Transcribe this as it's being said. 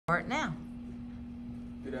Start now.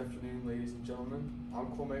 Good afternoon, ladies and gentlemen. I'm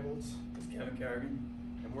Cole Mayholtz. It's Kevin Carrigan.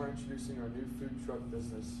 And we're introducing our new food truck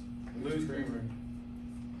business, Lou's Creamery.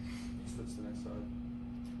 Switch to the next slide.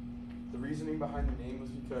 The reasoning behind the name was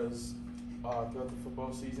because throughout the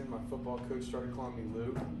football season, my football coach started calling me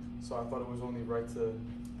Lou, so I thought it was only right to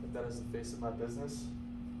put that as the face of my business.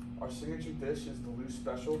 Our signature dish is the Lou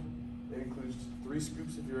Special. It includes 3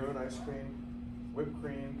 scoops of your own ice cream, whipped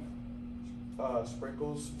cream,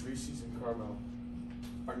 sprinkles, Reese's, and caramel.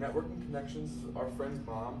 Our networking connections, our friend's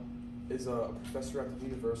mom is a professor at the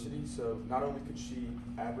university, so not only could she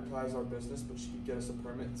advertise our business, but she could get us a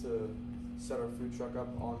permit to set our food truck up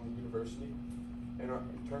on the university. And our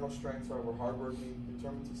internal strengths are we're hardworking,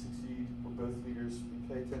 determined to succeed, we're both leaders,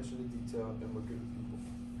 we pay attention to detail, and we're good with people.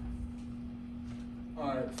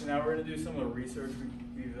 Alright, so now we're going to do some of the research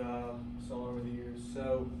we've saw over the years.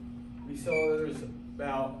 So we saw that there's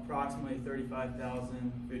about approximately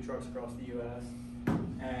 35,000 food trucks across the U.S.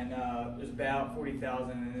 and there's about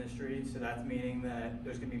 40,000 in the industry, so that's meaning that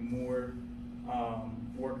there's going to be more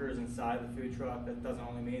workers inside the food truck. That doesn't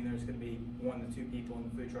only mean there's going to be 1 to 2 people in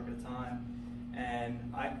the food truck at a time. And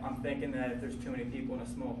I'm thinking that if there's too many people in a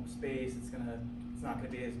small space, it's not going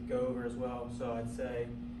to be as go over as well. So I'd say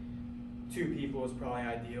 2 people is probably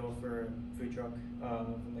ideal for a food truck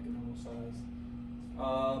from like a normal size.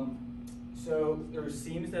 So there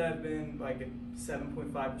seems to have been like a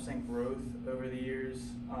 7.5% growth over the years.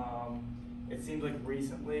 It seems like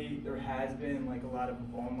recently there has been like a lot of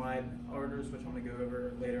online orders, which I'm going to go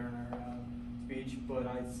over later in our speech. But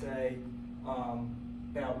I'd say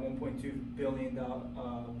about $1.2 billion in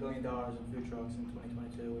food trucks in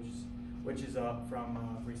 2022, which is up from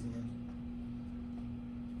recent years.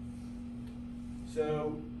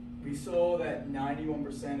 So we saw that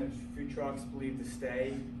 91% of food trucks believe to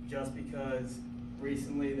stay, just because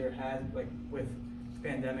recently there has, like with the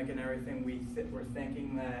pandemic and everything, we're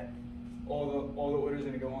thinking that all the orders are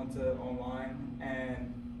going to go onto online,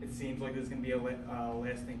 and it seems like there's going to be a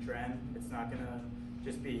lasting trend. It's not going to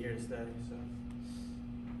just be here to stay. So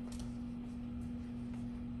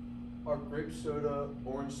Our grape soda,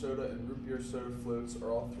 orange soda, and root beer soda floats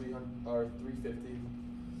are all $3.50.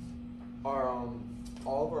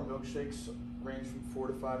 All of our milkshakes range from $4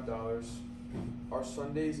 to $5. Our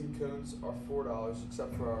sundaes and cones are $4,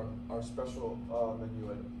 except for our special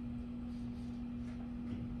menu item.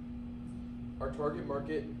 Our target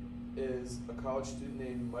market is a college student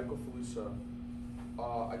named Michael Falusa.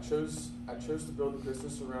 I chose to build a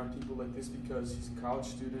business around people like this because he's a college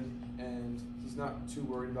student and he's not too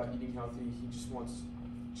worried about eating healthy. He just wants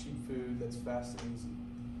cheap food that's fast and easy.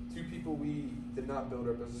 2 people we did not build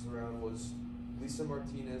our business around was Lisa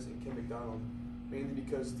Martinez and Kim McDonald, mainly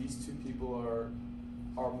because these 2 people are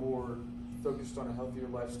more focused on a healthier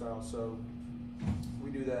lifestyle. So we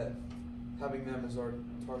knew that having them as our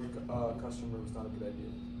target customer was not a good idea.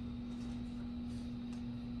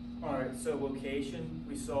 alright, so location,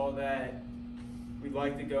 we saw that we'd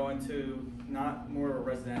like to go into not more of a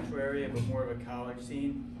residential area, but more of a college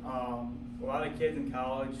scene. A lot of kids in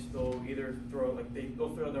college, they'll either throw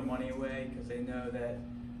their money away because they know that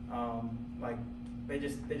they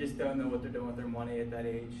just don't know what they're doing with their money at that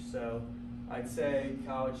age. So I'd say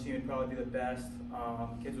college scene would probably be the best.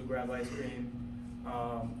 Kids will grab ice cream,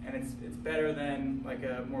 and it's better than like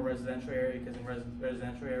a more residential area, because in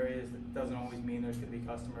residential areas it doesn't always mean there's going to be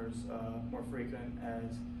customers more frequent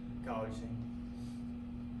as college scene.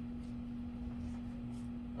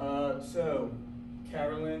 So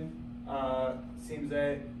Carolyn seems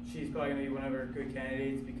that she's probably going to be one of our good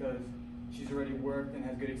candidates because she's already worked and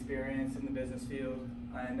has good experience in the business field.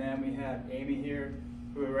 And then we have Amy here,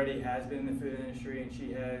 who already has been in the food industry, and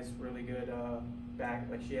she has really good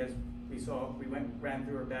we ran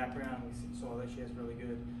through her background, we saw that she has really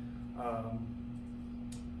good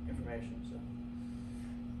information. So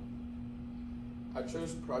I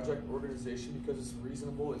chose project organization because it's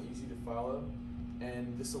reasonable and easy to follow,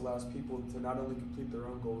 and this allows people to not only complete their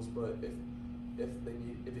own goals, but if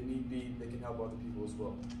it need be, they can help other people as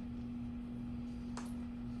well.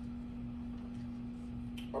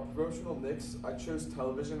 Our promotional mix, I chose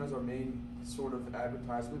television as our main sort of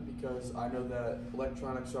advertisement because I know that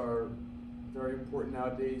electronics are very important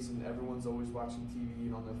nowadays and everyone's always watching TV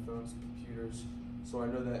and on their phones and computers. So I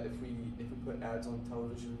know that if we put ads on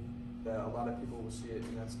television, that a lot of people will see it,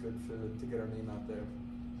 and that's good to get our name out there.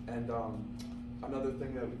 And another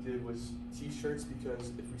thing that we did was t-shirts,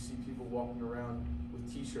 because if we see people walking around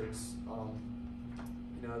with t-shirts,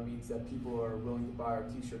 it means that people are willing to buy our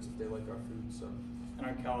t-shirts if they like our food. So. on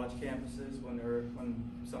our college campuses, when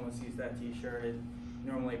someone sees that T-shirt, it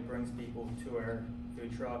normally brings people to our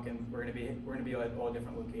food truck, and we're gonna be at all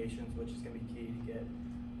different locations, which is gonna be key to get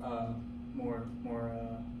more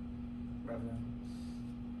revenue.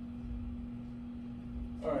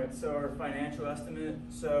 All right, so our financial estimate.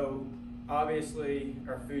 So obviously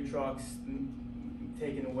our food trucks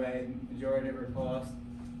taking away the majority of our cost.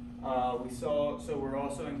 So we're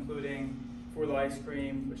also including for the ice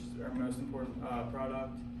cream, which is our most important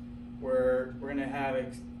product. We're gonna have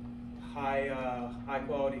a high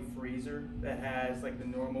quality freezer that has like the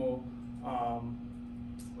normal,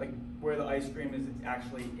 like where the ice cream is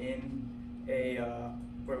actually in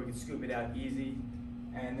where we can scoop it out easy.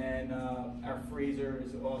 And then our freezer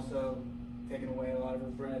is also taking away a lot of our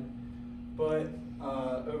bread. But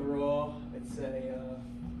overall, I'd say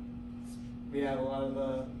we have a lot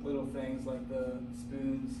of little things like the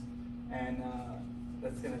spoons, and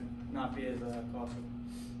that's going to not be as costly.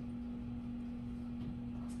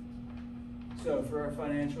 So for our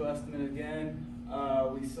financial estimate again,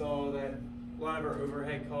 we saw that a lot of our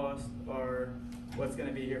overhead costs are what's going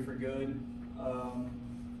to be here for good.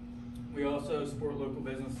 We also support local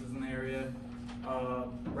businesses in the area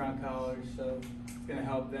around college, so it's going to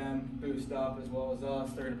help them boost up as well as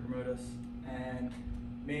us. They're going to promote us, and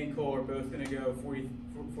me and Cole are both going to go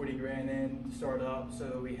 40 grand in to start up, so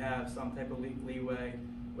that we have some type of leeway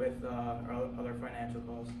with our other financial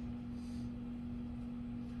costs.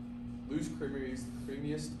 Lou's Creamery is the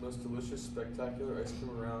creamiest, most delicious, spectacular ice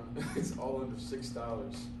cream around. It's all under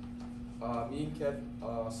 $6. Me and Kev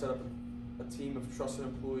set up a team of trusted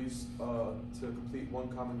employees to complete one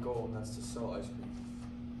common goal, and that's to sell ice cream.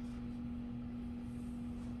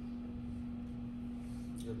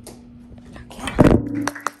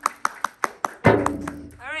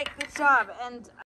 All right, good job. And